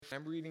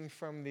I'm reading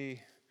from the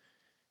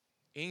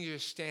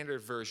English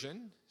Standard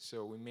Version,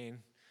 so we may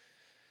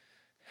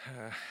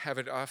have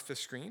it off the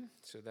screen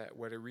so that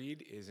what I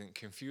read isn't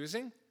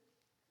confusing.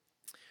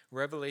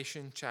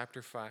 Revelation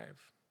chapter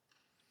 5.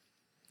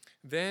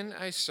 Then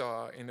I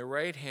saw in the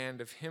right hand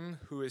of him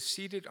who is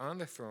seated on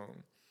the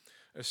throne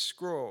a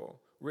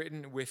scroll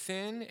written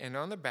within and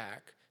on the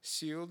back,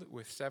 sealed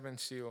with 7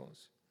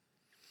 seals.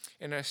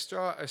 And I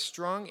saw a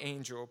strong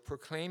angel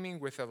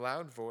proclaiming with a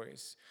loud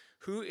voice,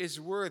 "Who is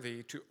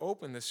worthy to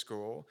open the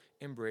scroll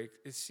and break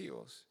its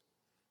seals?"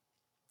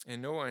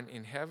 And no one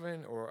in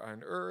heaven or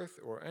on earth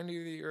or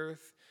under the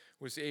earth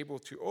was able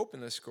to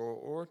open the scroll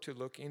or to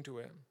look into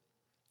it.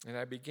 And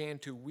I began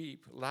to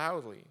weep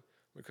loudly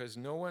because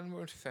no one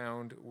was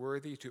found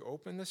worthy to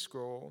open the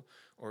scroll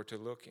or to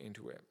look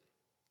into it.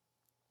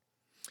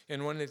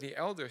 And one of the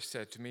elders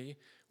said to me,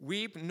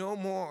 "Weep no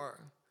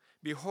more.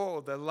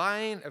 Behold, the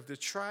Lion of the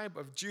tribe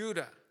of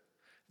Judah,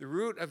 the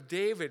root of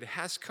David,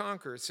 has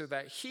conquered so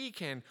that he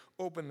can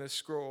open the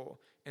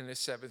scroll and the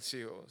 7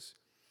 seals."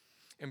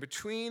 And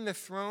between the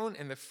throne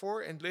and the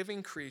 4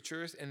 living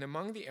creatures and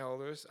among the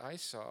elders, I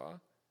saw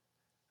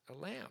a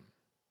lamb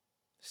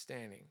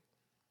standing,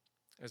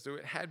 as though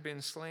it had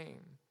been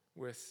slain,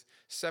 with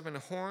 7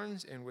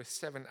 horns and with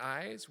 7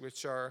 eyes,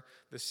 which are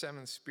the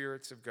 7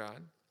 spirits of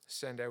God,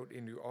 sent out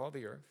into all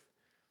the earth.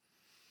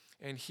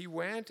 And he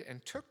went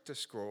and took the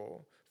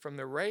scroll from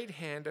the right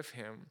hand of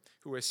him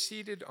who was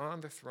seated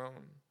on the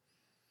throne.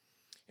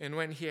 And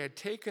when he had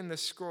taken the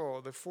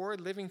scroll, the 4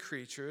 living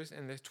creatures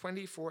and the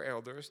 24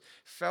 elders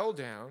fell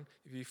down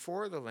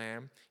before the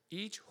Lamb,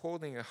 each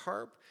holding a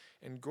harp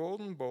and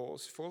golden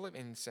bowls full of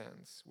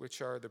incense,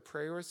 which are the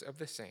prayers of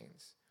the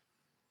saints.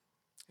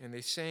 And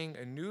they sang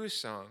a new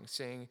song,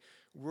 saying,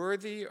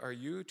 "Worthy are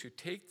you to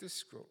take the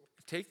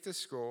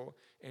scroll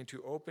and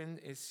to open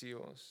its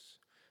seals.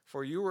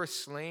 For you were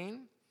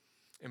slain,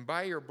 and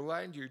by your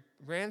blood you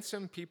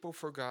ransomed people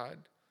for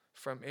God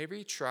from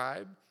every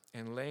tribe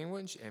and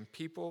language and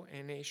people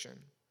and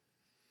nation.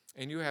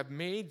 And you have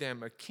made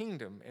them a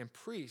kingdom and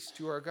priests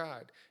to our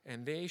God,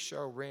 and they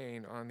shall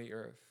reign on the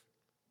earth."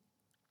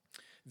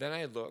 Then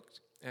I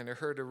looked, and I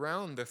heard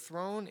around the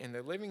throne and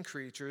the living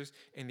creatures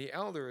and the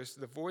elders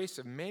the voice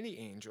of many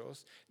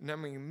angels,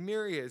 numbering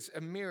myriads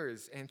of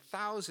myriads and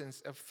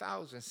thousands of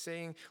thousands,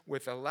 saying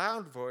with a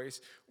loud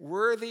voice,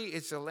 "Worthy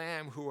is the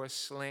Lamb who was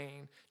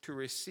slain to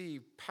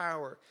receive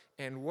power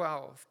and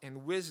wealth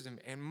and wisdom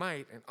and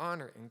might and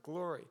honor and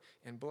glory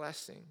and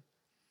blessing."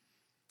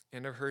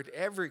 And I heard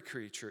every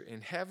creature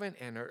in heaven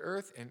and on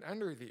earth and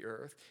under the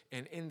earth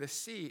and in the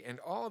sea and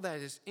all that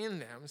is in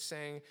them,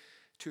 saying,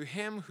 "To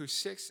him who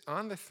sits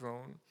on the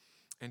throne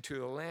and to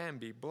the Lamb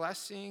be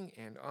blessing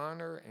and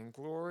honor and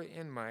glory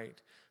and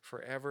might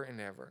forever and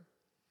ever."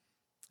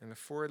 And the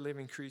 4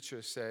 living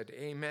creatures said,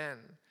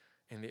 "Amen."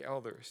 And the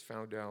elders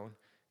fell down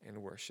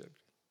and worshiped.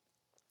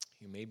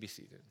 You may be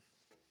seated.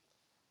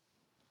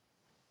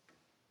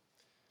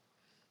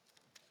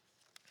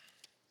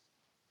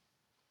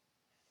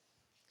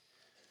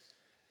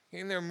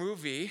 In their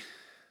movie,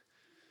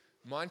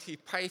 Monty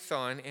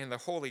Python and the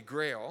Holy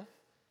Grail,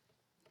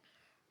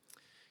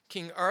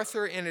 King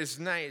Arthur and his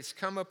knights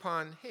come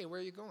upon, hey, where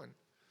are you going?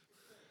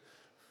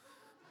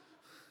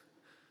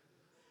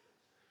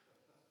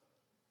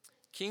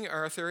 King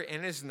Arthur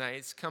and his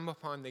knights come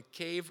upon the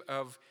cave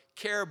of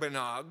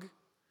Caerbannog,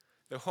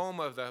 the home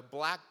of the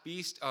black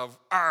beast of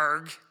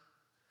Arg.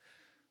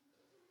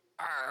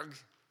 Arg,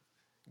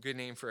 good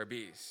name for a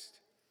beast.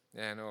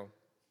 Yeah, I know.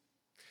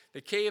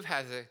 The cave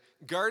has a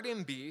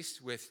garden beast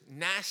with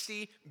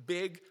nasty,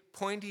 big,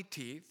 pointy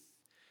teeth.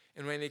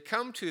 And when they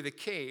come to the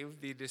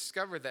cave, they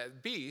discover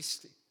that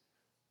beast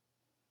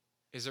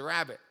is a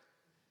rabbit.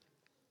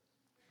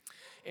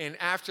 And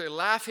after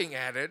laughing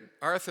at it,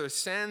 Arthur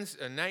sends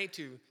a knight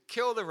to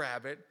kill the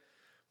rabbit,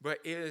 but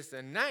it is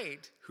the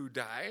knight who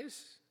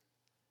dies,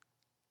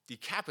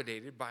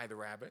 decapitated by the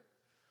rabbit.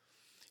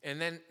 And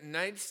then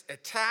knights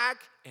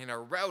attack and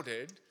are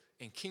routed,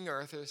 and King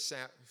Arthur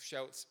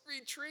shouts,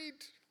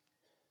 "Retreat!"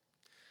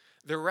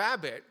 The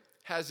rabbit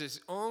has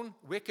his own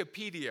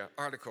Wikipedia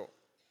article.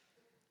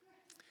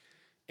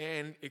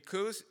 And it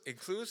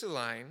includes a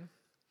line,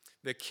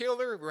 "The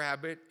killer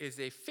rabbit is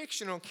a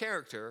fictional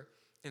character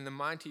in the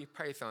Monty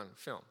Python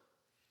film."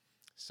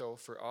 So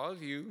for all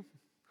of you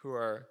who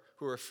are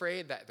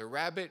afraid that the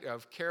rabbit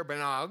of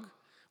Caerbannog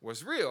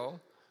was real,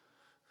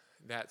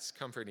 that's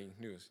comforting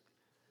news.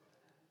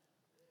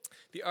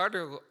 The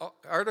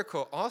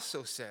article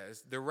also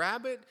says the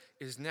rabbit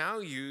is now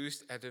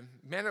used as a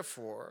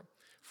metaphor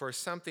for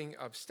something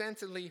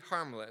ostensibly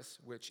harmless,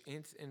 which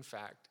is in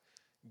fact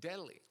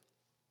deadly,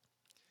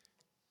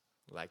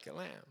 like a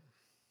lamb.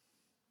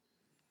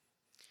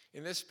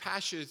 In this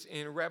passage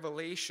in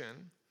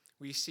Revelation,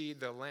 we see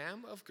the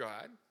Lamb of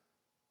God,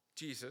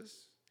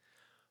 Jesus,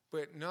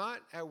 but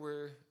not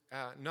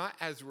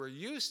as we're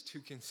used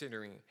to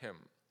considering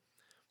him,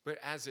 but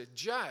as a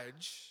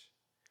judge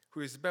who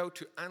is about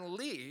to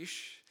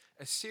unleash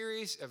a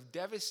series of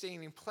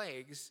devastating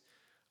plagues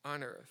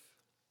on earth.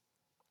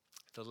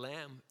 The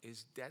Lamb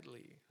is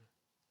deadly.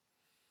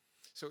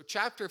 So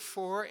chapter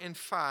 4 and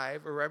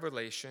 5 of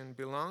Revelation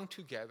belong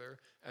together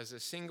as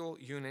a single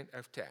unit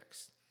of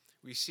text.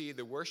 We see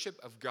the worship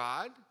of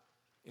God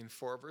in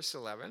 4 verse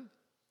 11,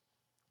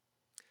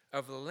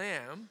 of the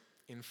Lamb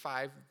in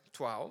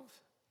 5:12,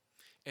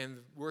 and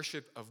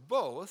worship of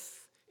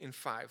both in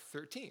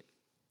 5:13.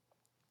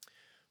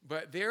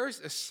 But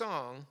there's a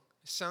song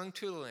sung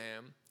to the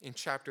Lamb in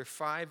chapter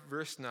 5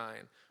 verse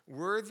 9.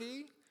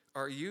 Worthy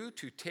are you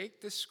to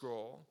take the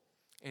scroll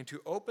and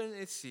to open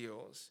its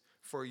seals,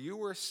 for you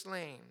were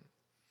slain,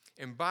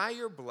 and by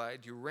your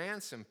blood you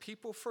ransomed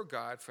people for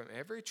God from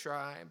every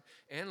tribe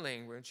and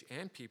language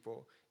and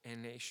people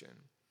and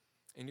nation.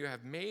 And you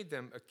have made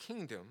them a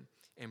kingdom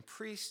and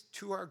priests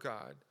to our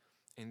God,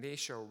 and they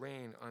shall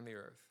reign on the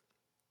earth.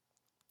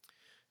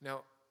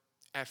 Now,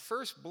 at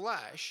first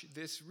blush,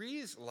 this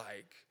reads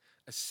like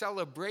a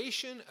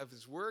celebration of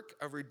his work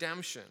of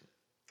redemption.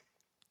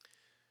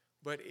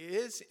 But it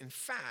is, in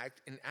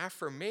fact, an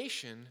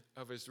affirmation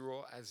of his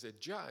role as a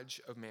judge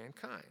of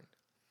mankind.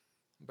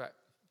 But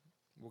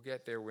we'll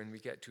get there when we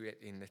get to it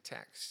in the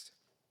text.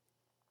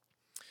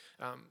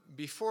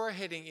 Before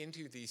heading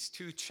into these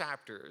two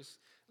chapters,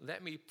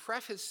 let me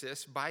preface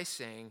this by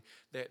saying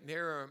that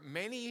there are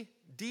many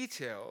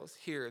details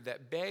here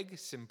that beg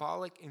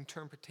symbolic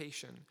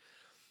interpretation,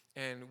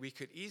 and we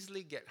could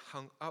easily get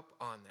hung up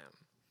on them.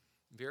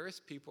 Various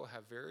people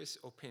have various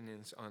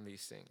opinions on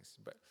these things,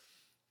 but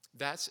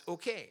that's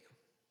okay.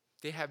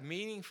 They have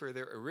meaning for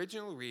their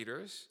original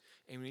readers,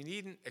 and we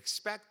needn't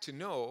expect to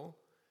know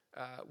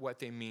what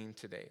they mean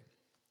today.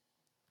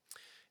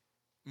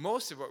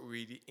 Most of what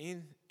we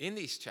read in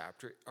these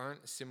chapters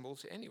aren't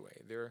symbols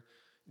anyway. They're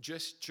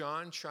just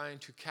John trying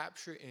to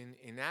capture in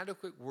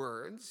inadequate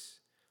words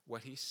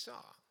what he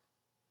saw.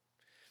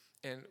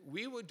 And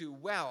we would do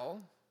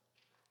well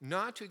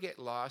not to get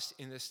lost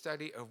in the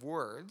study of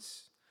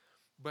words,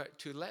 but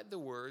to let the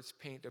words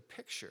paint a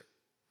picture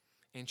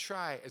and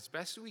try as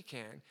best we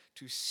can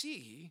to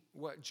see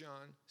what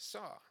John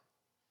saw.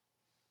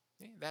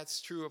 Okay?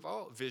 That's true of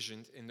all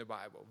visions in the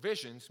Bible.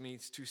 Visions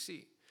means to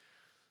see.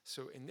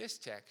 So in this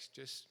text,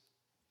 just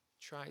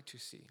try to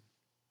see.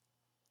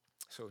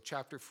 So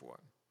chapter 4.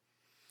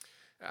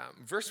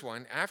 Verse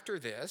 1, after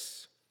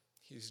this,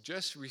 he's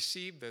just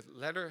received the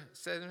letter,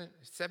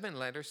 seven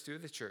letters to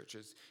the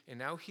churches, and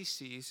now he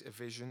sees a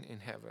vision in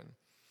heaven.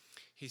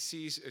 He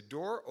sees a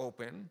door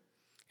open,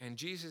 and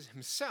Jesus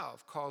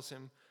himself calls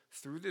him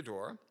through the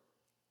door.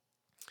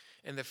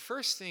 And the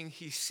first thing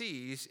he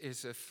sees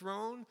is a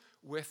throne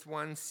with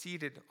one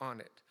seated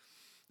on it.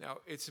 Now,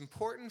 it's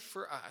important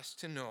for us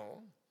to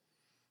know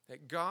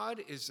that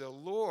God is the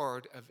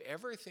Lord of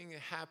everything that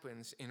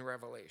happens in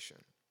Revelation.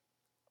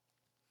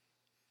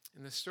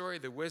 In the story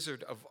The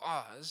Wizard of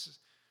Oz,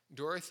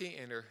 Dorothy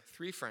and her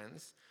three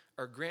friends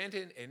are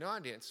granted an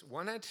audience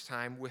one at a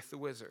time with the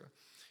wizard,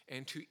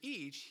 and to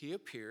each he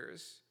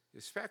appears,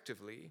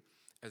 respectively,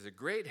 as a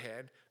great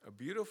head, a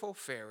beautiful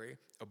fairy,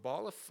 a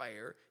ball of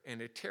fire,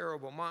 and a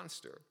terrible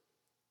monster.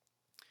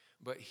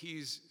 But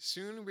he's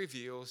soon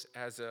reveals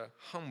as a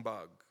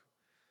humbug,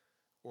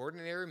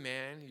 ordinary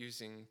man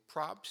using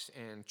props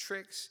and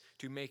tricks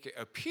to make it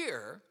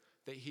appear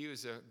that he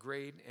was a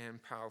great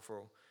and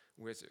powerful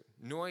wizard.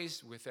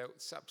 Noise without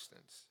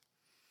substance.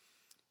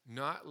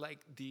 Not like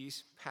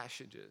these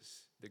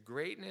passages. The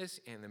greatness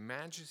and the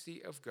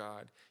majesty of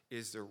God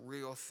is the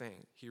real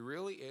thing. He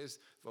really is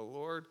the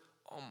Lord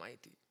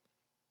Almighty.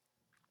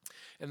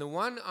 And the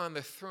one on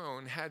the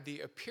throne had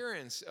the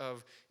appearance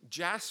of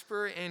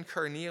jasper and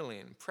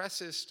carnelian.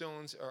 Precious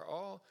stones are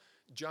all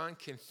John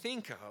can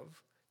think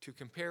of to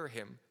compare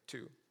him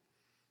to.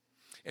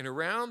 And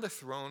around the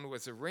throne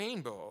was a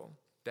rainbow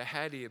that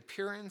had the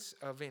appearance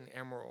of an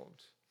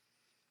emerald,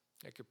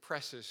 like a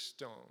precious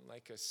stone,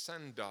 like a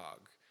sundog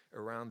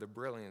around the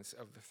brilliance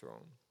of the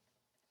throne.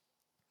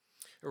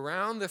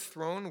 Around the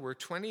throne were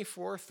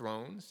 24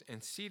 thrones,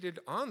 and seated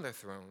on the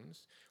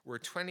thrones were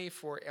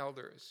 24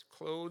 elders,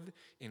 clothed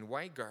in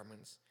white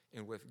garments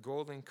and with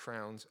golden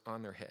crowns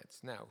on their heads.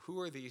 Now,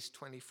 who are these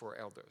 24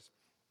 elders?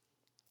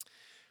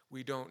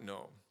 We don't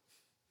know.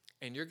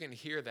 And you're going to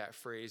hear that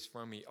phrase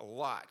from me a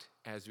lot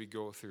as we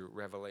go through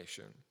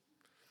Revelation.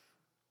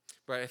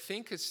 But I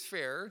think it's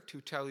fair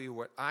to tell you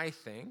what I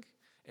think,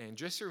 and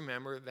just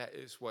remember that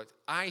is what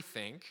I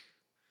think,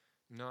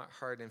 not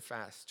hard and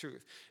fast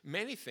truth.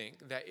 Many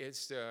think that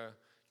it's the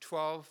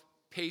 12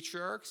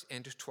 patriarchs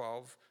and the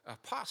 12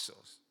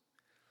 apostles.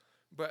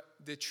 But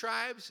the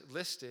tribes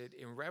listed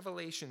in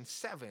Revelation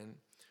 7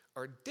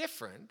 are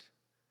different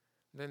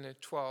than the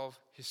 12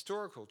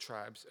 historical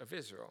tribes of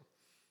Israel.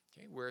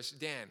 Okay? Where's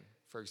Dan,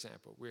 for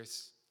example?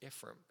 Where's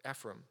Ephraim?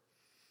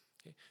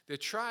 Okay? The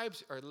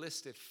tribes are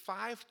listed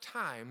 5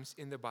 times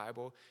in the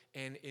Bible,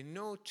 and in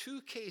no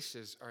 2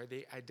 cases are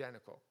they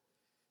identical.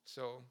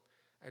 So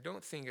I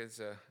don't think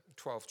it's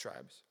 12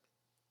 tribes.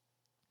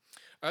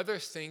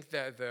 Others think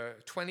that the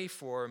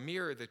 24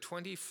 mirror the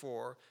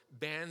 24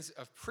 bands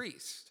of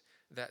priests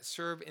that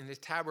serve in the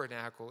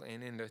tabernacle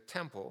and in the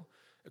temple,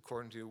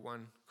 according to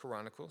 1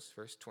 Chronicles,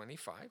 verse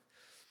 25.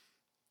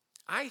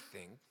 I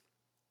think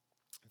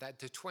that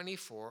the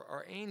 24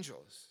 are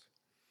angels.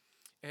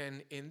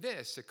 And in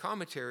this, the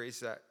commentaries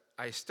that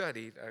I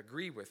studied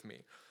agree with me.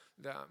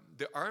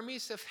 The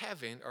armies of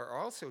heaven are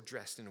also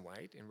dressed in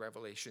white in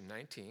Revelation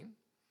 19.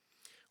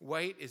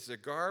 White is the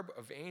garb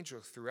of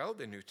angels throughout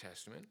the New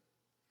Testament.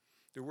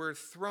 The word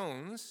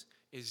thrones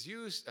is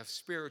used of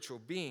spiritual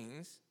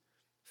beings.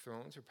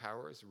 Thrones are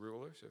powers,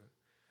 rulers, or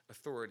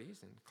authorities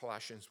in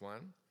Colossians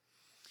 1.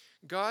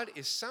 God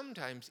is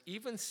sometimes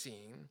even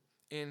seen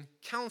in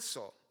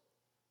council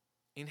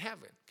in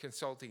heaven.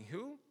 Consulting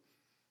who?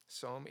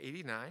 Psalm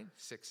 89,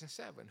 6 and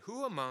 7.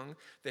 Who among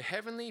the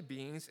heavenly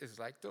beings is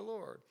like the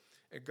Lord?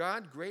 A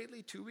God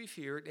greatly to be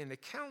feared in the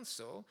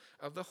council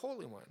of the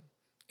Holy One,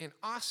 and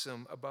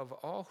awesome above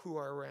all who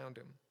are around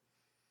him.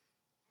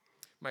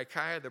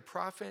 Micaiah the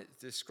prophet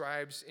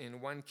describes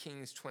in 1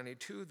 Kings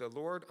 22 the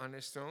Lord on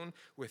his throne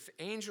with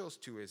angels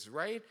to his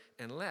right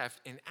and left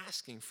and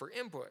asking for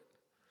input.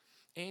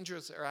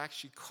 Angels are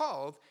actually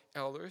called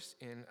elders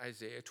in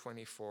Isaiah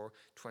 24,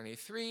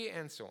 23,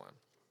 and so on.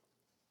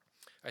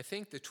 I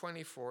think the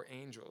 24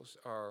 angels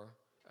are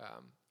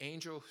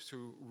angels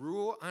who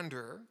rule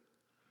under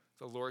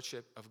the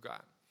lordship of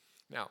God.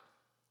 Now,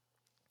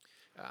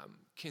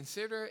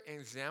 consider an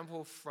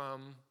example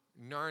from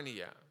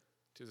Narnia,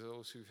 to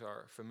those who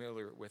are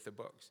familiar with the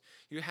books.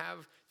 You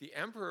have the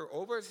emperor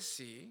over the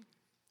sea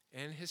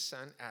and his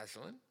son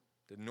Aslan,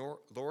 the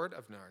Lord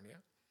of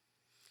Narnia.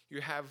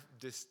 You have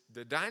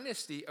the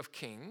dynasty of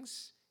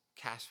kings,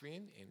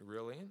 Caspian and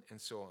Aurelian,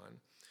 and so on.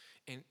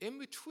 And in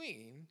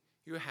between,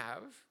 you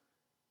have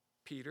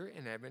Peter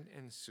and Edmund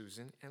and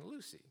Susan and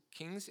Lucy,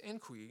 kings and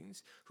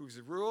queens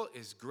whose rule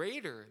is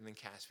greater than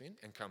Caspian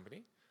and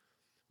company,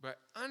 but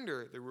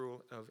under the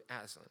rule of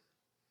Aslan.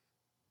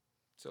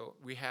 So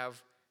we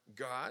have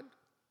God,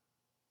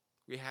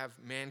 we have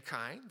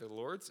mankind, the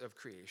lords of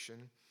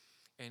creation,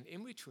 and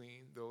in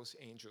between those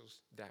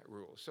angels that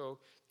rule. So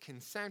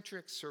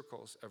concentric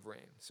circles of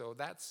reign. So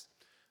that's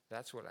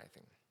what I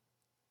think.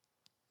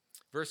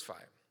 Verse 5.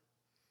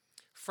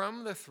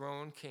 From the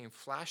throne came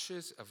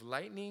flashes of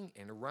lightning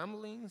and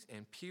rumblings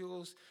and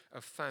peals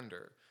of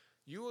thunder.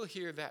 You will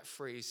hear that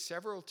phrase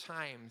several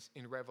times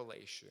in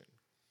Revelation.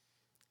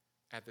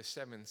 At the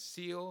seventh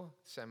seal,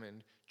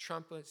 7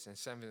 trumpets, and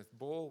 7th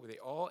bowl, they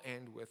all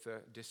end with a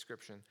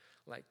description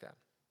like that.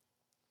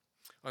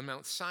 On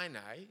Mount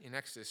Sinai, in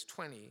Exodus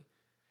 20,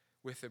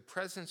 with the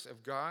presence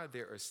of God,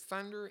 there is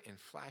thunder and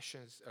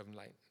flashes of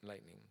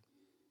lightning.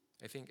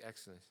 I think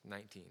Exodus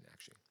 19,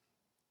 actually.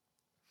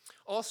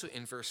 Also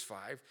in verse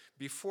 5,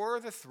 before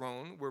the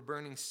throne were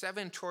burning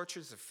 7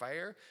 torches of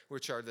fire,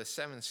 which are the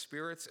 7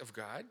 spirits of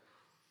God.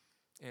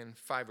 In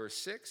 5 verse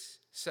 6,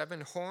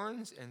 7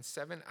 horns and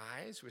 7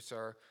 eyes, which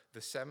are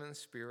the 7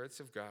 spirits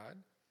of God.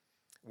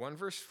 1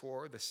 verse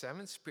 4, the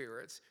 7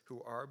 spirits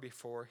who are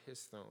before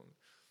his throne.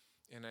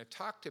 And I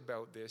talked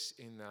about this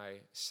in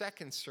my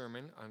second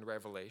sermon on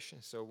Revelation,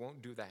 so I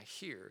won't do that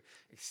here,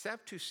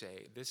 except to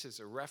say this is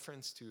a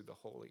reference to the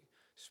Holy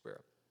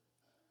Spirit.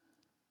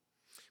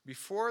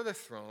 Before the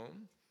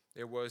throne,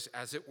 there was,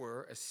 as it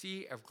were, a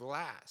sea of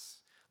glass,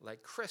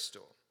 like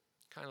crystal,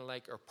 kind of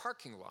like our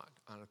parking lot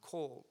on a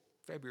cold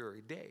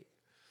February day,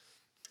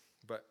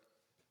 but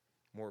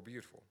more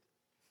beautiful.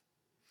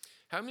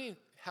 How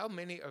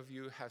many of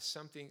you have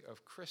something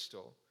of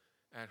crystal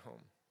at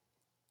home?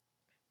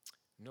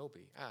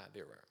 Nobody.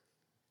 There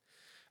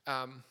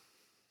are.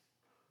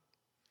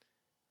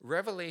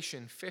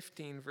 Revelation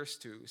 15, verse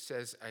 2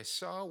 says, I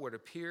saw what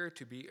appeared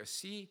to be a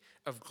sea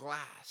of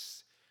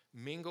glass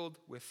mingled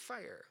with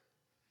fire.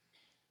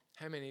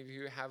 How many of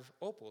you have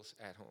opals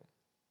at home?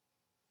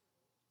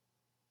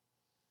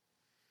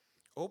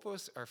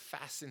 Opals are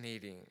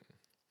fascinating.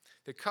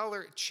 The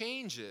color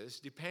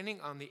changes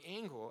depending on the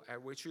angle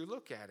at which you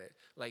look at it,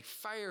 like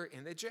fire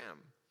in the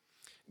gem.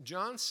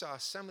 John saw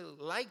something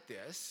like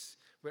this,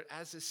 but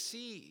as a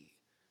sea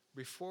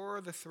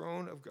before the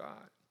throne of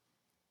God.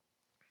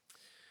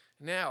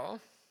 Now,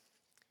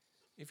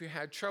 if you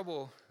had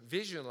trouble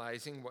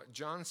visualizing what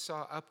John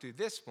saw up to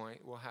this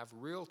point, we'll have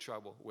real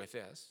trouble with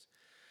this.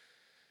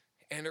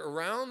 And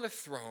around the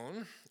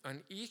throne,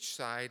 on each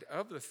side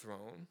of the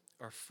throne,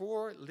 are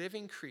 4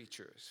 living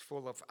creatures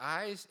full of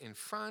eyes in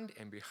front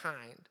and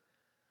behind.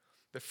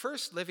 The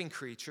first living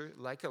creature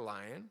like a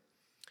lion,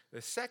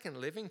 the second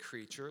living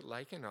creature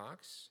like an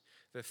ox,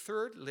 the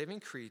third living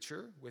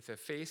creature with the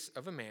face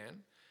of a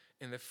man,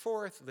 and the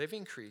fourth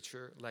living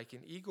creature like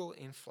an eagle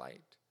in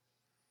flight.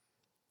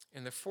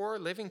 And the 4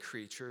 living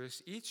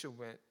creatures, each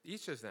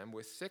of them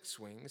with 6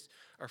 wings,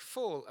 are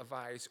full of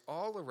eyes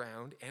all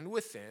around and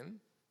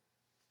within.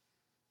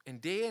 And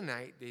day and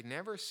night they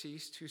never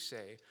cease to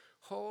say,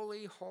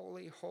 Holy,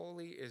 holy,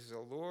 holy is the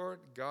Lord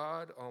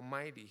God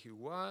Almighty, who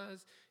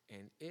was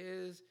and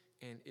is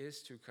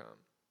to come.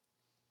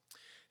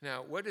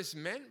 Now, what is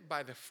meant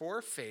by the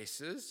 4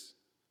 faces,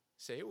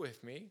 say it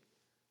with me,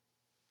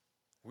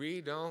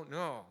 we don't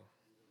know.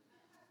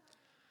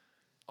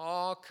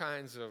 All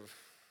kinds of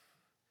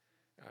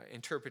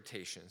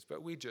interpretations,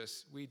 but we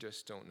just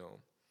don't know.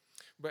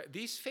 But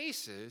these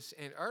faces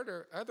and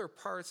other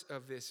parts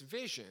of this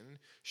vision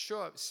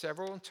show up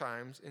several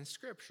times in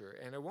Scripture,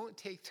 and I won't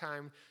take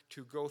time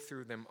to go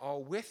through them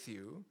all with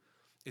you.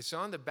 It's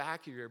on the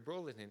back of your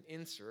bulletin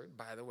insert,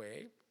 by the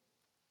way.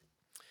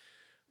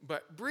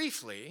 But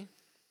briefly,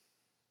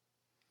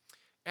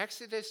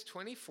 Exodus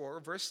 24,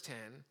 verse 10,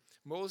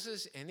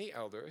 Moses and the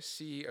elders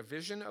see a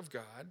vision of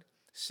God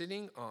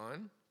sitting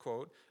on,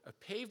 quote, a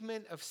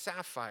pavement of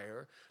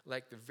sapphire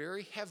like the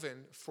very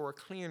heaven for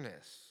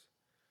clearness.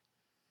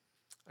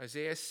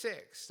 Isaiah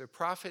 6, the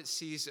prophet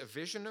sees a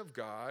vision of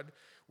God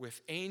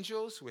with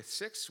angels with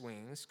 6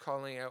 wings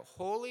calling out,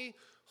 holy,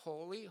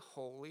 holy,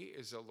 holy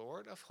is the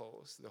Lord of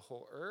hosts. The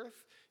whole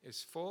earth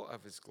is full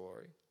of his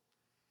glory.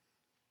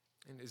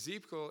 In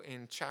Ezekiel,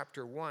 in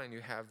chapter 1, you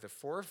have the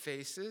 4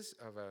 faces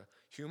of a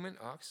human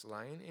ox,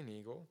 lion, and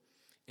eagle,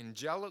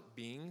 angelic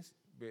beings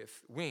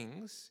with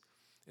wings,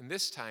 and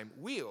this time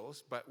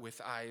wheels, but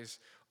with eyes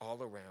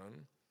all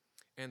around,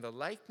 and the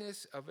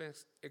likeness of an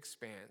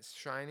expanse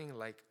shining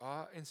like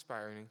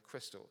awe-inspiring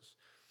crystals.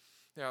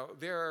 Now,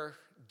 there are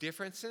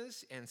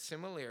differences and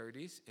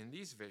similarities in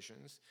these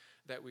visions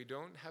that we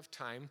don't have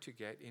time to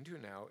get into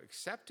now,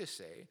 except to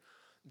say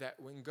that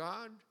when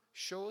God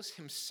shows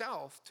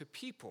himself to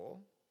people,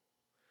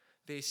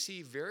 they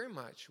see very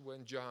much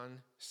what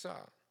John saw.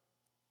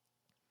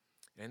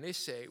 And they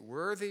say,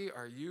 worthy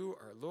are you,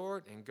 our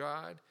Lord and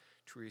God,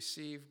 to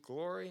receive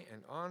glory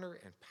and honor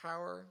and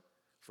power,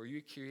 for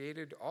you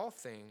created all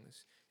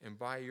things, and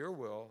by your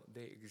will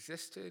they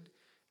existed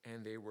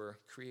and they were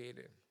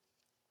created.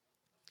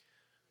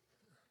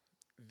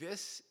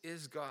 This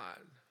is God.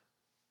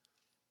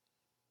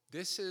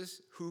 This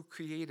is who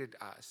created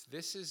us.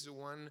 This is the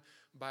one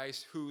by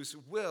whose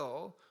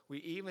will we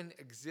even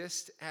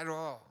exist at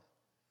all.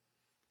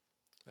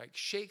 Like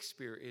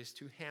Shakespeare is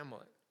to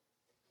Hamlet.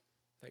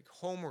 Like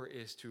Homer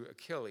is to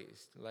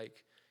Achilles.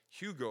 Like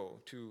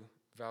Hugo to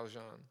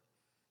Valjean.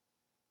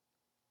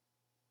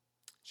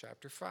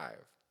 Chapter 5.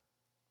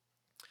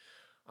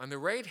 On the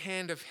right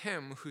hand of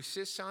him who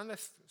sits on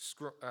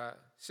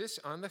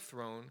the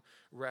throne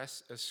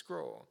rests a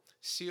scroll,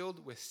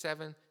 sealed with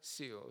 7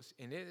 seals,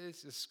 and it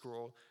is the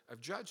scroll of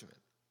judgment.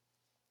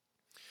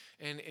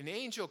 And an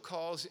angel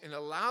calls in a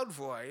loud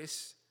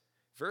voice,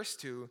 verse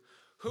 2,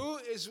 who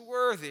is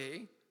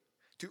worthy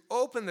to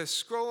open the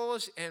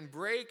scrolls and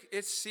break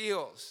its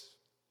seals?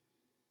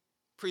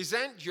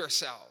 Present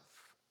yourself.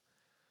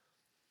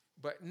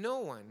 But no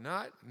one,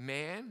 not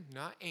man,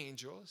 not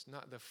angels,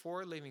 not the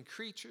 4 living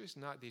creatures,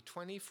 not the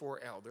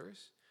 24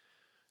 elders,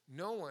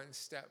 no one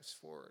steps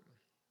forward.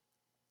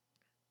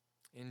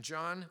 And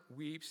John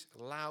weeps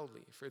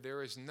loudly, for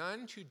there is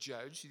none to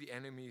judge the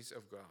enemies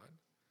of God,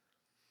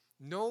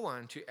 no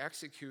one to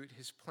execute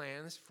his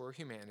plans for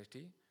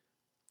humanity,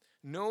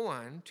 no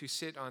one to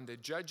sit on the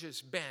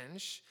judge's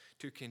bench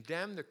to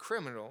condemn the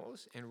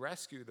criminals and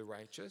rescue the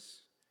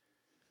righteous,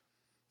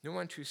 no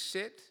one to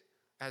sit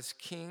as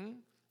king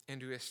and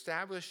to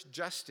establish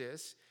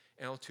justice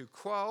and to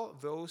quell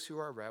those who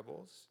are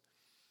rebels.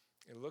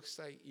 It looks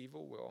like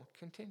evil will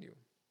continue,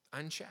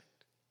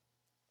 unchecked.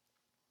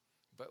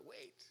 But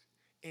wait,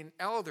 an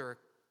elder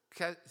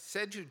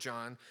said to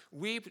John,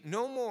 weep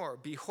no more.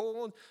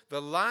 Behold,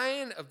 the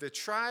Lion of the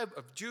tribe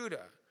of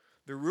Judah,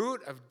 the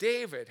Root of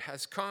David,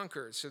 has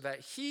conquered so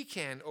that he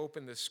can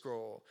open the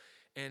scroll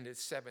and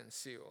its 7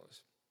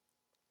 seals.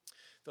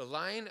 The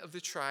Lion of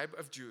the tribe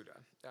of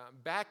Judah.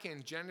 Back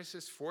in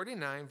Genesis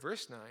 49,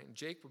 verse 9,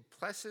 Jacob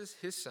blesses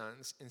his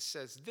sons and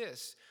says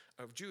this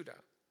of Judah.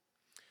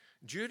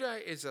 Judah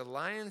is a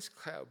lion's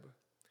cub.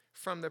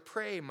 From the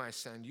prey, my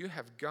son, you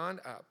have gone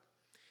up.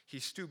 He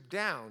stooped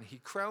down. He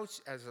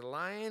crouched as a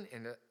lion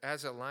and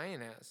as a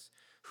lioness.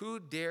 Who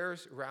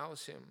dares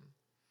rouse him?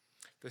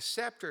 The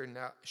scepter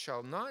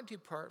shall not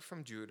depart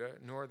from Judah,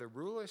 nor the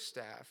ruler's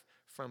staff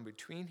from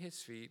between his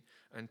feet,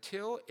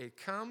 until it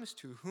comes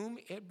to whom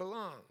it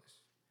belongs.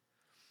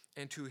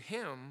 And to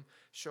him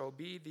shall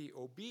be the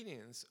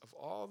obedience of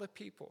all the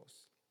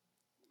peoples.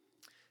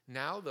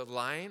 Now the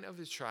Lion of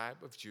the tribe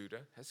of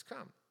Judah has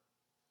come.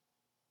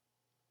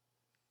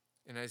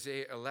 In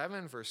Isaiah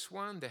 11, verse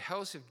 1, the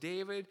house of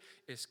David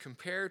is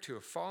compared to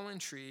a fallen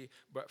tree,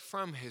 but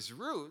from his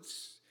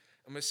roots,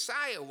 a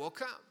Messiah will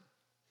come.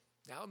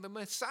 Now the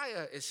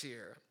Messiah is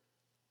here.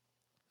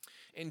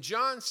 And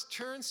John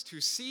turns to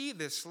see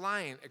this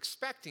lion,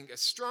 expecting a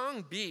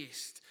strong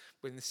beast,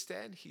 but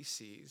instead he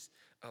sees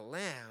a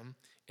lamb,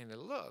 and it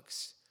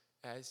looks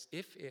as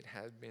if it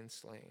had been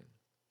slain.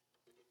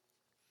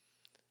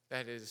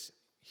 That is,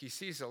 he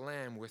sees a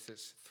lamb with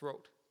its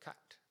throat cut.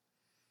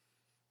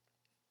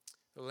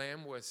 The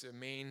lamb was the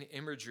main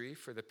imagery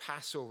for the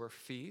Passover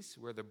feast,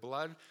 where the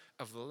blood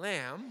of the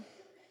lamb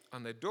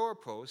on the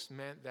doorpost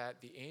meant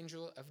that the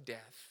angel of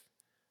death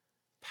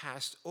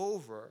passed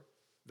over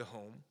the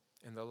home,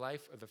 and the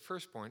life of the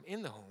firstborn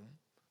in the home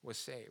was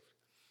saved.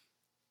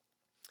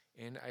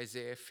 In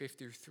Isaiah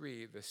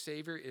 53, the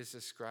Savior is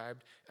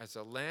described as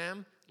a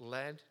lamb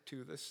led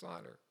to the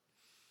slaughter.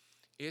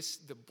 It's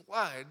the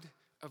blood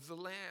of the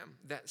lamb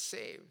that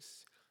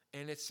saves,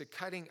 and it's the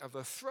cutting of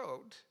the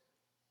throat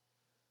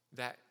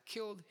that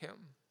killed him.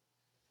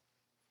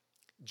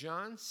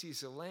 John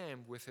sees a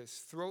lamb with his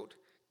throat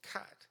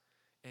cut,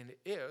 and it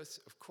is,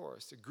 of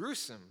course, a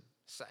gruesome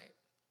sight.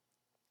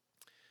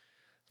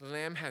 The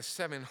lamb has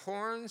 7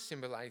 horns,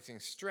 symbolizing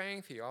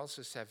strength. He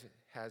also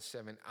has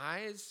 7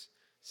 eyes.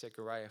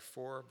 Zechariah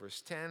 4,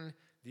 verse 10.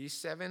 These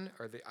 7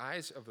 are the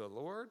eyes of the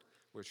Lord,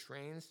 which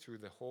reigns through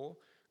the whole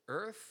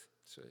earth.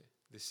 So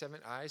the 7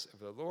 eyes of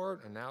the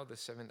Lord are now the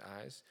 7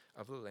 eyes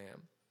of the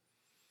Lamb.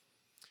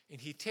 And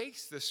he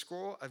takes the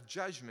scroll of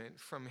judgment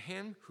from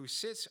him who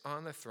sits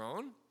on the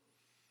throne.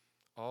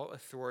 All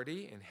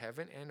authority in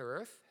heaven and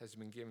earth has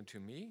been given to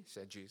me,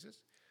 said Jesus.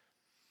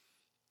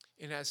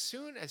 And as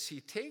soon as he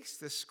takes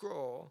the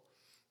scroll,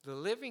 the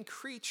living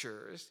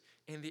creatures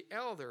and the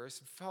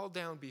elders fall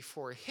down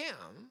before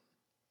him,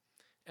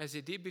 as they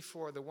did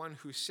before the one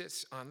who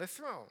sits on the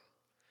throne,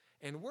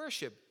 and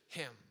worship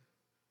him.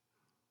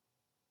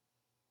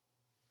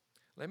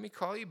 Let me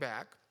call you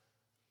back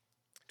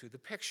to the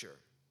picture.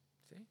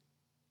 See?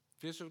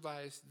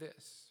 Visualize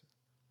this.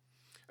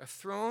 A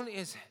throne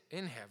is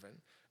in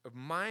heaven of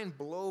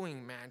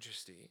mind-blowing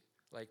majesty,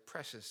 like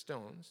precious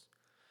stones.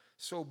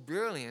 So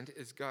brilliant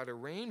is got a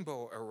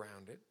rainbow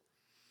around it,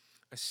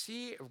 a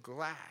sea of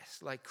glass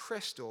like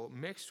crystal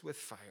mixed with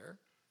fire,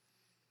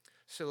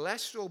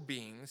 celestial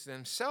beings,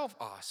 themselves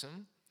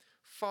awesome,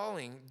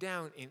 falling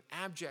down in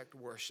abject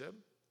worship,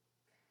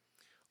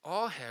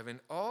 all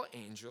heaven, all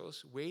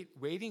angels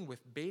waiting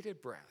with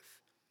bated breath,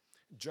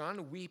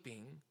 John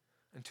weeping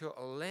until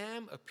a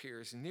lamb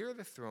appears near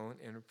the throne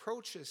and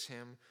approaches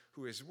him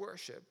who is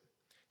worshipped,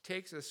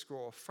 takes the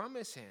scroll from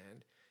his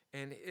hand,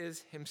 and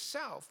is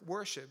himself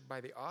worshipped by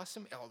the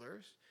awesome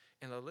elders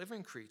and the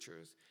living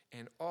creatures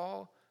and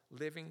all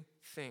living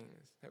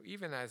things. Now,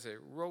 even as I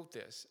wrote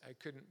this, I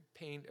couldn't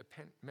paint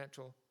a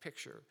mental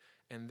picture,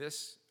 and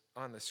this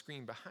on the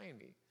screen behind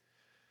me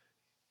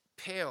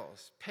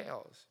pales,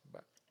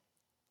 but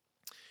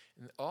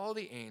and all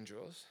the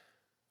angels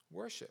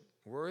worship.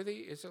 Worthy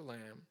is the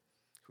Lamb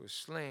who was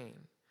slain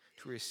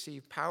to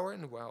receive power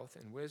and wealth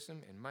and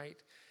wisdom and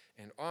might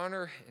and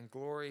honor and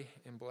glory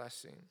and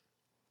blessing.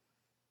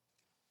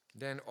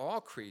 Then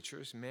all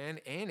creatures, men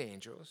and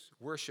angels,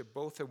 worship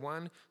both the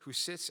one who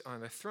sits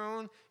on the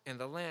throne and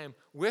the Lamb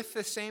with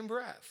the same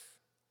breath.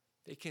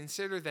 They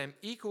consider them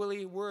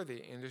equally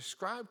worthy and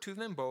ascribe to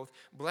them both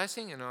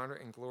blessing and honor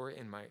and glory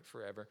and might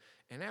forever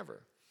and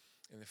ever.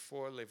 And the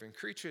 4 living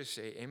creatures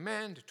say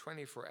amen. The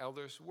 24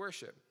 elders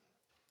worship.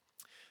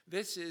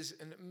 This is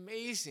an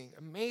amazing,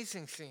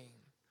 amazing thing.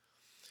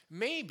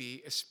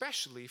 Maybe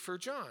especially for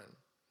John,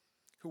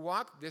 who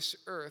walked this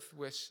earth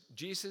with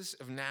Jesus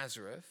of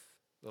Nazareth,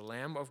 the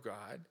Lamb of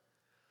God,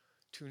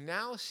 to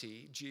now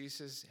see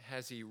Jesus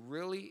as he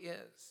really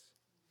is,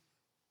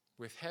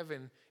 with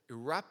heaven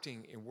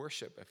erupting in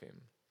worship of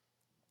him.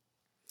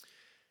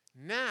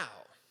 Now,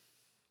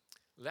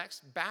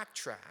 let's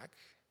backtrack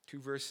to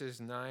verses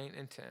 9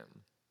 and 10.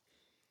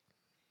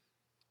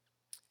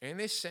 And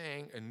they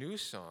sang a new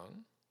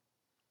song,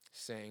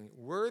 saying,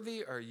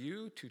 "Worthy are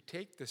you to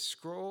take the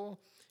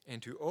scroll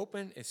and to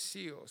open its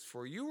seals,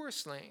 for you were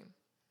slain.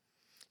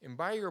 And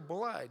by your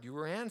blood you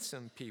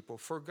ransomed people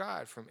for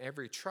God from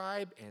every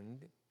tribe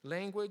and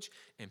language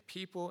and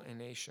people and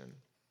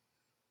nation.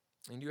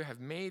 And you have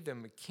made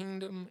them a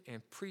kingdom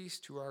and priests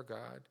to our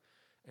God,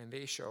 and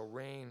they shall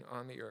reign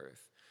on the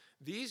earth."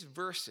 These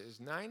verses,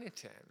 9 and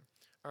 10,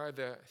 are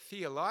the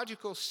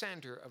theological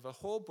center of the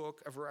whole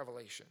book of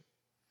Revelation.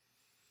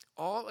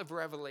 All of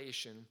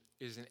Revelation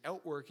is an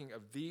outworking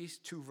of these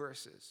 2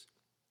 verses.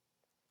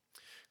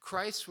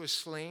 Christ was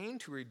slain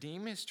to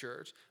redeem his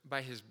church.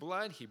 By his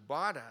blood, he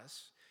bought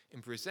us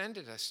and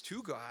presented us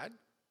to God.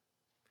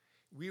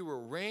 We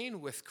will reign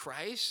with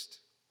Christ.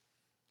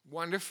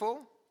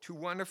 Wonderful, too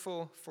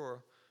wonderful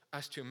for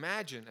us to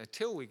imagine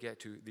until we get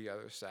to the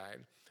other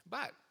side.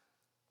 But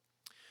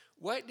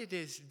what did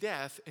his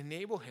death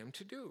enable him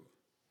to do?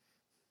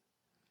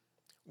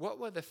 What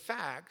would the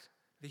fact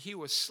that he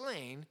was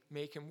slain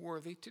make him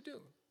worthy to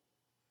do?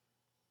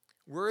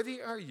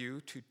 Worthy are you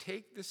to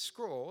take the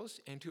scrolls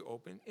and to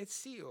open its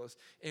seals.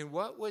 And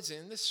what was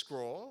in the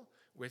scroll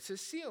with the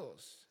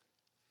seals?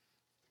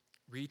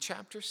 Read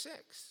chapter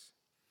 6.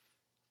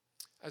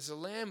 As the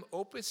Lamb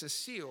opens the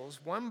seals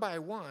one by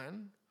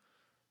one,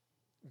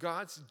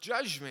 God's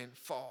judgment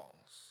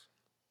falls.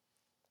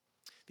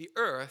 The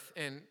earth,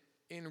 and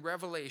in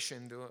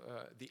Revelation,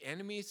 the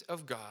enemies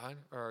of God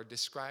are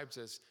described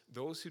as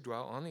those who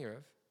dwell on the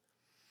earth.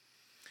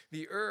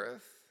 The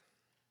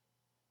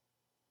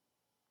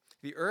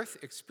earth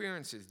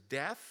experiences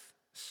death,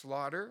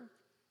 slaughter,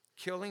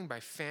 killing by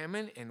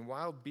famine and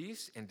wild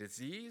beasts and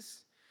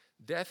disease.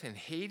 Death and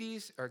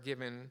Hades are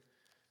given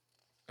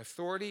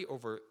authority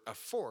over a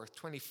fourth,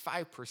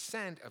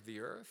 25% of the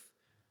earth.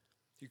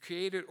 The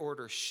created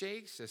order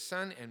shakes, the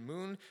sun and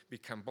moon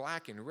become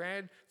black and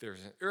red.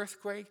 There's an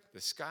earthquake, the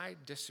sky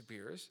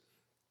disappears.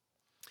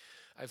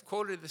 I've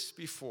quoted this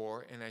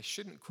before, and I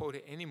shouldn't quote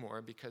it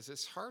anymore because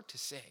it's hard to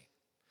say.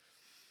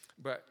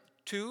 But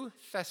 2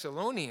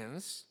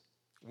 Thessalonians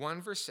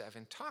 1 verse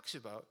 7 talks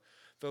about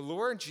the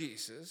Lord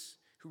Jesus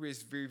who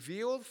is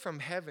revealed from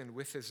heaven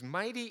with his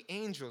mighty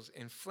angels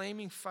in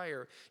flaming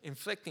fire,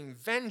 inflicting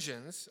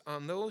vengeance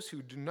on those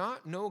who do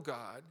not know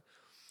God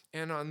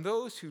and on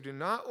those who do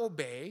not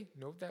obey,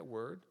 note that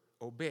word,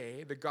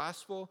 obey, the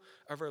gospel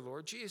of our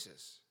Lord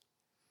Jesus.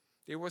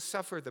 They will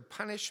suffer the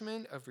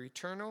punishment of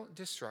eternal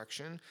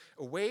destruction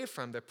away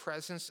from the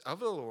presence of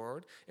the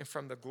Lord and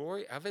from the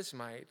glory of his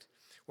might,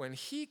 when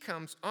he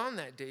comes on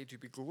that day to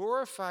be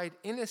glorified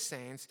in his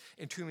saints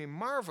and to be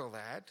marveled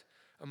at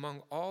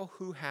among all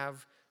who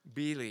have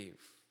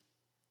believed,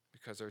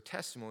 because our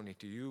testimony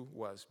to you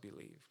was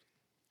believed.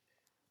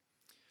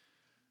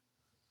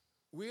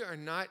 We are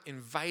not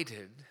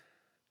invited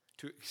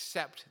to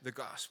accept the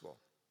gospel.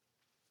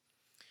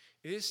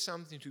 It is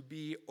something to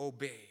be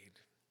obeyed.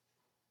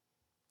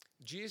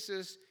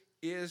 Jesus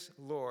is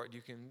Lord.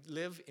 You can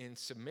live in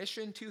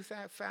submission to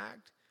that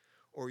fact,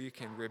 or you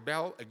can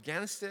rebel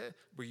against it,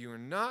 but you are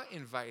not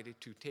invited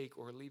to take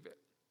or leave it.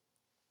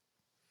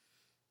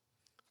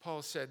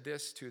 Paul said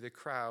this to the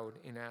crowd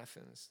in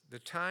Athens: the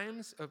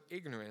times of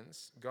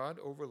ignorance God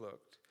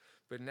overlooked,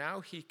 but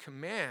now he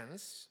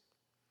commands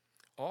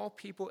all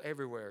people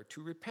everywhere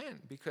to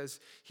repent,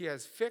 because he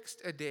has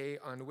fixed a day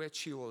on which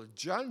he will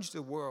judge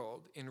the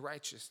world in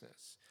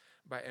righteousness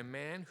by a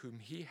man whom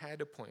he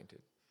had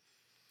appointed.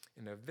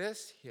 And of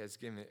this he has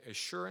given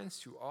assurance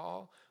to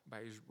all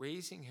by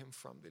raising him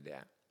from the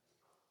dead.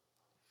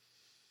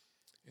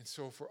 And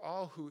so for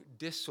all who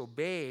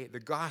disobey the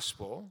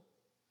gospel,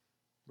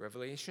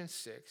 Revelation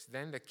 6,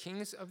 then the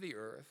kings of the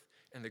earth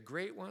and the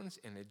great ones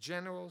and the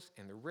generals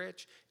and the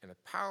rich and the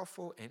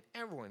powerful and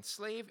everyone,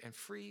 slave and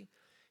free,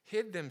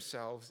 hid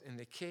themselves in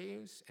the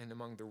caves and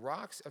among the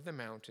rocks of the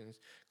mountains,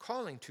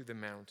 calling to the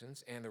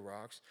mountains and the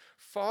rocks,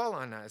 fall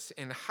on us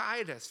and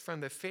hide us from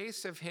the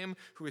face of him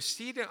who is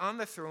seated on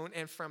the throne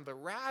and from the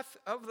wrath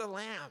of the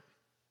Lamb.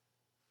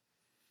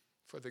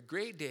 For the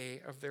great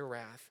day of their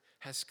wrath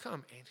has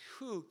come, and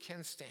who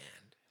can stand?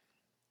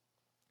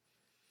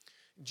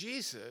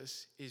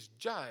 Jesus is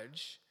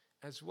judge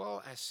as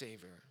well as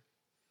Savior.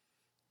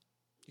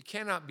 You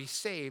cannot be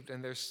saved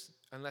unless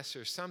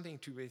there's something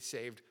to be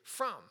saved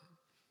from.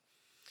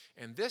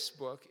 And this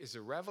book is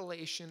a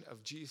revelation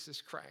of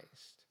Jesus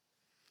Christ.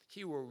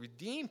 He will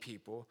redeem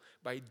people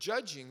by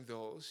judging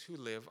those who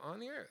live on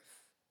the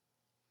earth.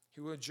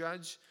 He will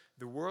judge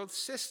the world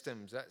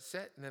systems that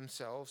set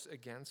themselves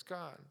against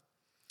God.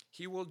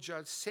 He will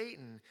judge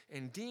Satan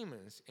and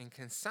demons and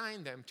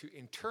consign them to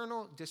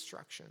eternal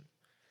destruction.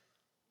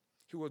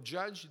 He will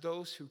judge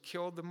those who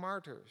killed the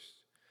martyrs.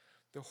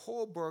 The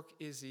whole book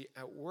is the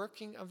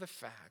outworking of the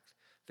fact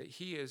that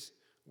he is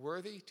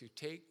worthy to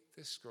take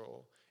the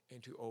scroll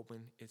and to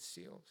open its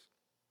seals.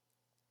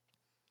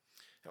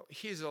 Now,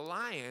 he is a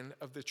lion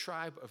of the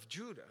tribe of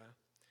Judah,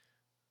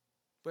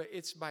 but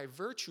it's by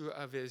virtue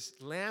of his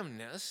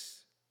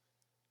lambness,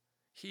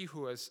 he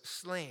who was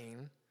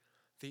slain,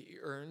 that he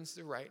earns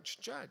the right to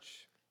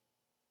judge.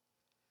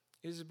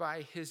 It is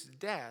by his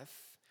death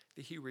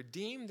that he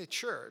redeemed the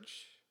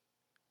church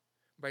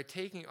by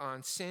taking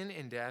on sin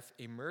and death,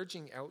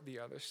 emerging out the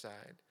other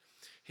side.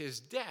 His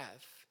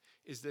death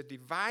is the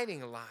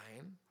dividing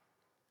line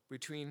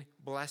between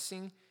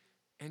blessing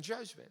and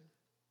judgment.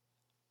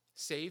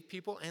 Saved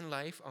people and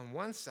life on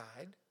one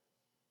side,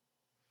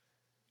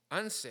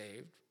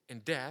 unsaved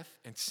and death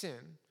and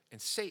sin and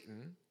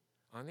Satan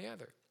on the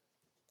other.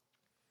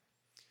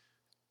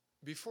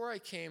 Before I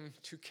came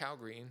to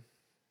Calgary in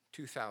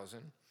 2000,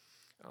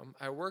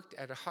 I worked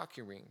at a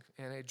hockey rink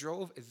and I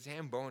drove a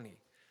Zamboni.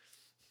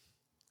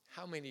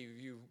 How many of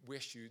you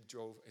wish you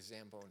drove a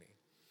Zamboni?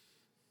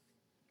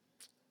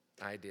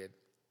 I did.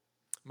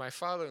 My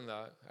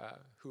father-in-law,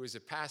 who was a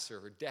pastor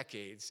for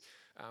decades,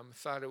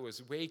 thought it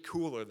was way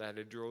cooler that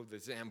I drove the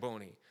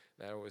Zamboni,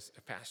 that I was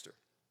a pastor.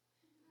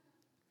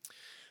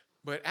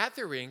 But at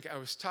the rink, I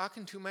was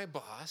talking to my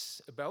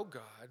boss about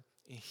God,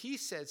 and he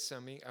said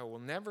something I will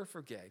never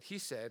forget. He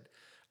said,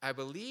 I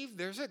believe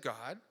there's a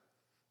God,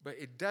 but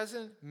it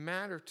doesn't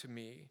matter to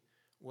me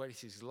what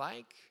he's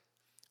like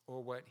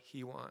or what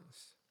he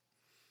wants.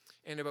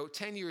 And about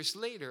 10 years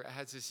later, I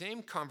had the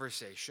same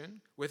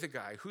conversation with a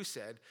guy who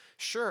said,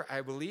 sure,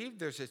 I believe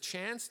there's a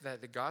chance that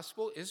the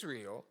gospel is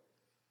real,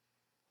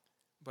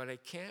 but I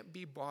can't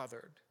be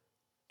bothered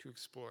to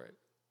explore it.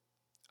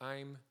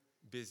 I'm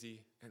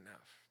busy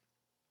enough.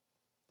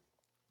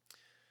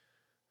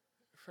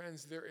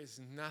 Friends, there is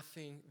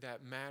nothing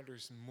that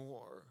matters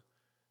more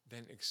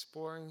than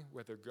exploring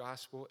whether the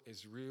gospel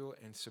is real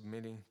and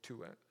submitting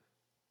to it.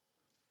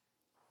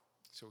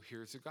 So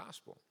here's the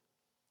gospel.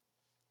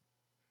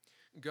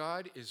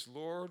 God is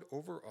Lord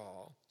over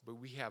all, but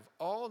we have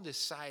all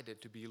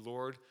decided to be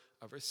Lord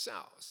of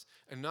ourselves.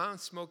 A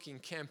non-smoking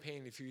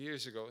campaign a few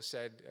years ago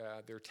said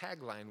their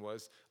tagline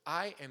was,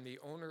 I am the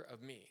owner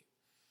of me.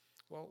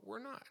 Well, we're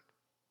not.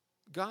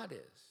 God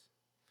is.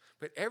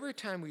 But every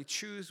time we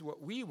choose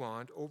what we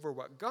want over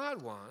what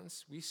God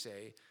wants, we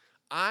say,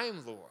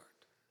 I'm Lord.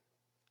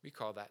 We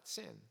call that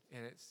sin.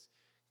 And it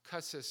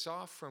cuts us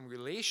off from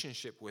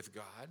relationship with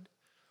God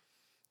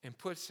and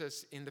puts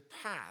us in the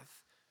path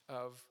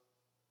of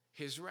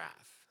his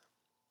wrath.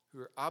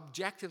 who are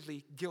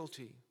objectively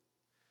guilty.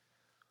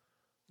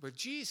 But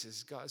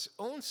Jesus, God's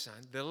own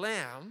Son, the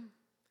Lamb,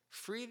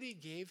 freely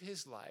gave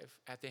his life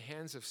at the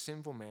hands of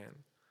sinful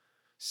man,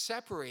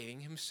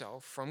 separating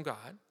himself from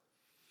God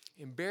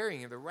and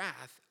bearing the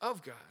wrath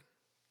of God.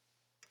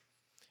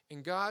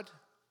 And God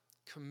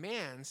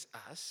commands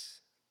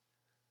us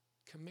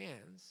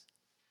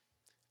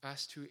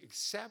to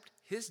accept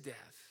his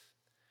death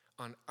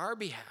on our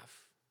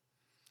behalf,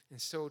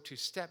 and so to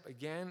step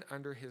again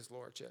under his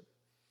lordship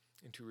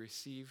and to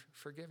receive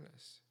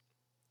forgiveness.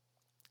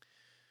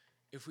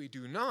 If we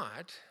do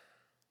not,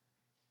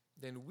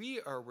 then we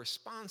are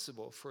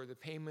responsible for the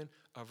payment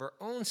of our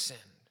own sin.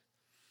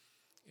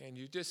 And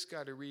you just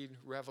got to read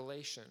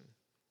Revelation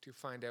to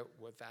find out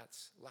what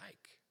that's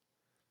like.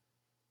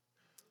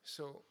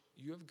 So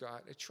you have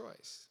got a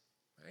choice,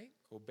 right?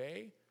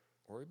 Obey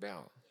or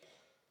rebel.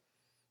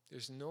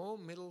 There's no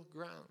middle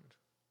ground.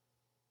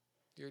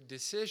 Your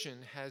decision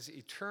has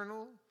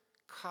eternal,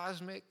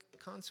 cosmic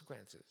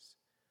consequences.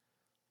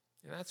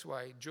 And that's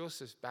why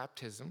Joseph's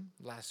baptism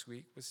last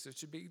week was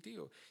such a big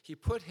deal. He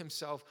put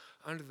himself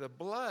under the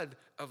blood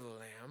of the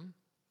Lamb,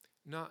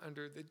 not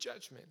under the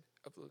judgment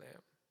of the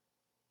Lamb.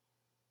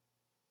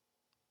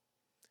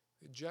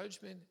 The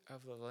judgment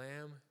of the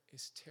Lamb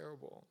is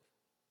terrible,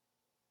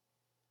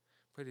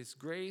 but his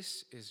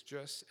grace is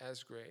just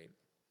as great.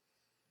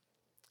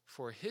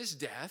 For his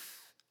death,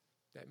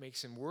 that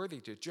makes him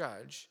worthy to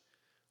judge,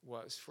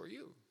 was for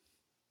you,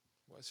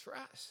 was for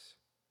us.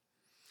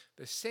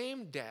 The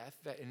same death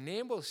that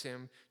enables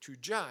him to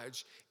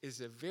judge is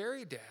the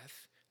very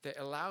death that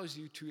allows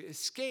you to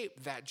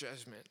escape that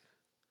judgment.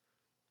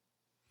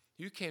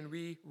 You can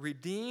be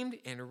redeemed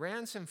and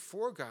ransomed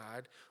for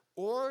God,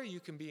 or you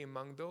can be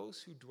among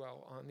those who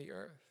dwell on the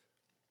earth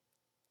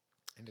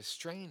and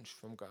estranged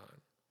from God.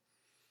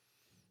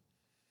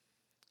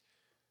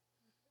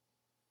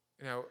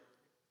 Now,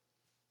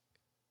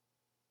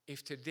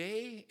 if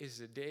today is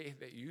the day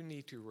that you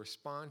need to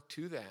respond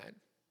to that,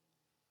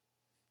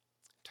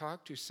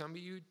 talk to somebody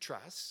you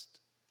trust.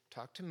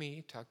 Talk to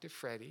me, talk to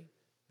Freddie,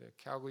 the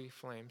Calgary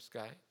Flames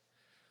guy.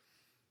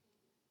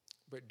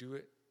 But do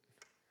it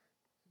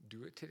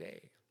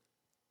today.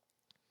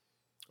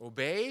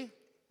 Obey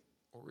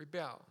or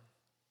rebel.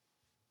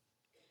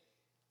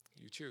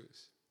 You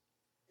choose.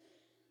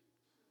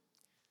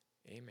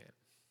 Amen.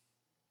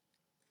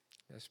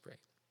 Let's pray.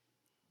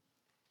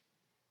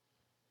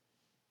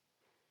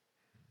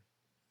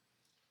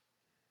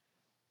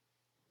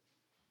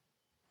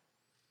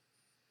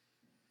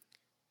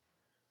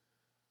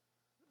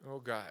 O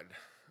God,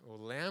 O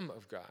Lamb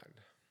of God,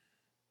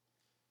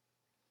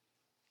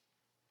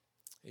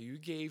 you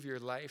gave your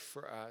life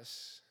for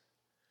us.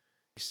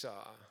 We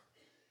saw,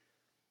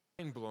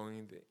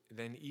 mind-blowing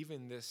than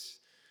even this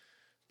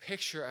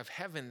picture of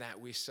heaven that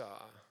we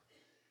saw.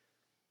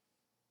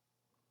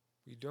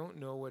 We don't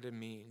know what it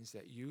means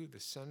that you, the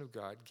Son of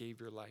God, gave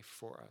your life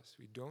for us.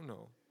 We don't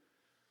know,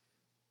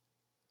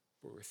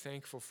 but we're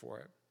thankful for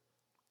it.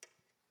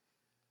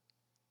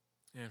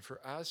 And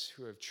for us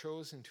who have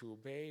chosen to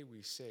obey,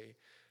 we say,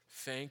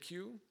 thank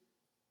you.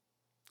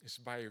 It's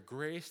by your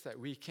grace that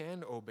we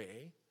can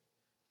obey.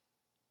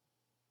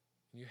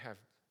 You have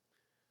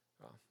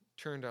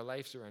turned our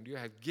lives around. You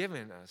have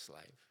given us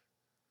life.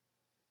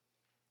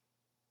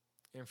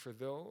 And for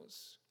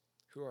those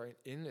who are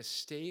in a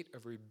state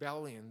of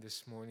rebellion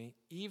this morning,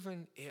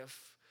 even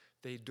if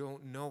they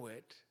don't know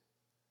it,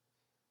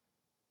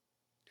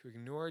 to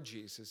ignore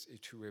Jesus is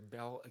to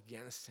rebel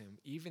against him,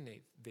 even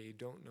if they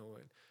don't know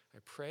it. I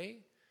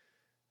pray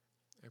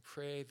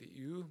that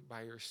you,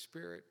 by your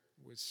Spirit,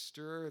 would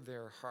stir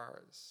their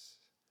hearts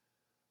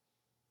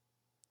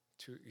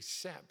to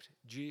accept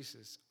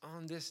Jesus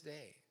on this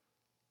day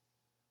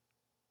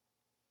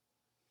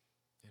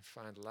and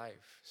find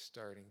life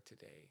starting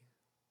today.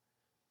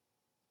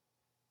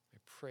 I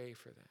pray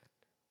for that.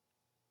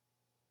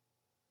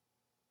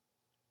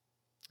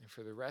 And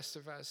for the rest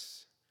of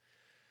us,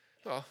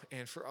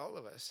 and for all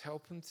of us,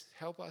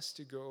 help us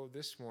to go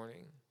this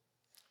morning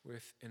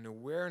with an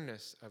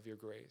awareness of your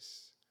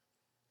grace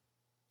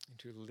and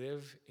to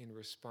live in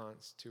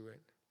response to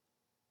it.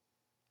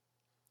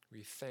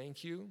 We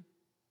thank you.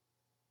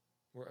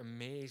 We're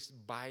amazed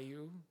by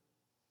you.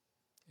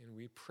 And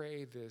we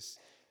pray this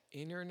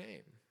in your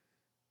name,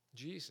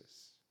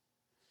 Jesus.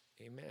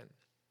 Amen.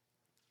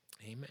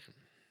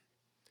 Amen.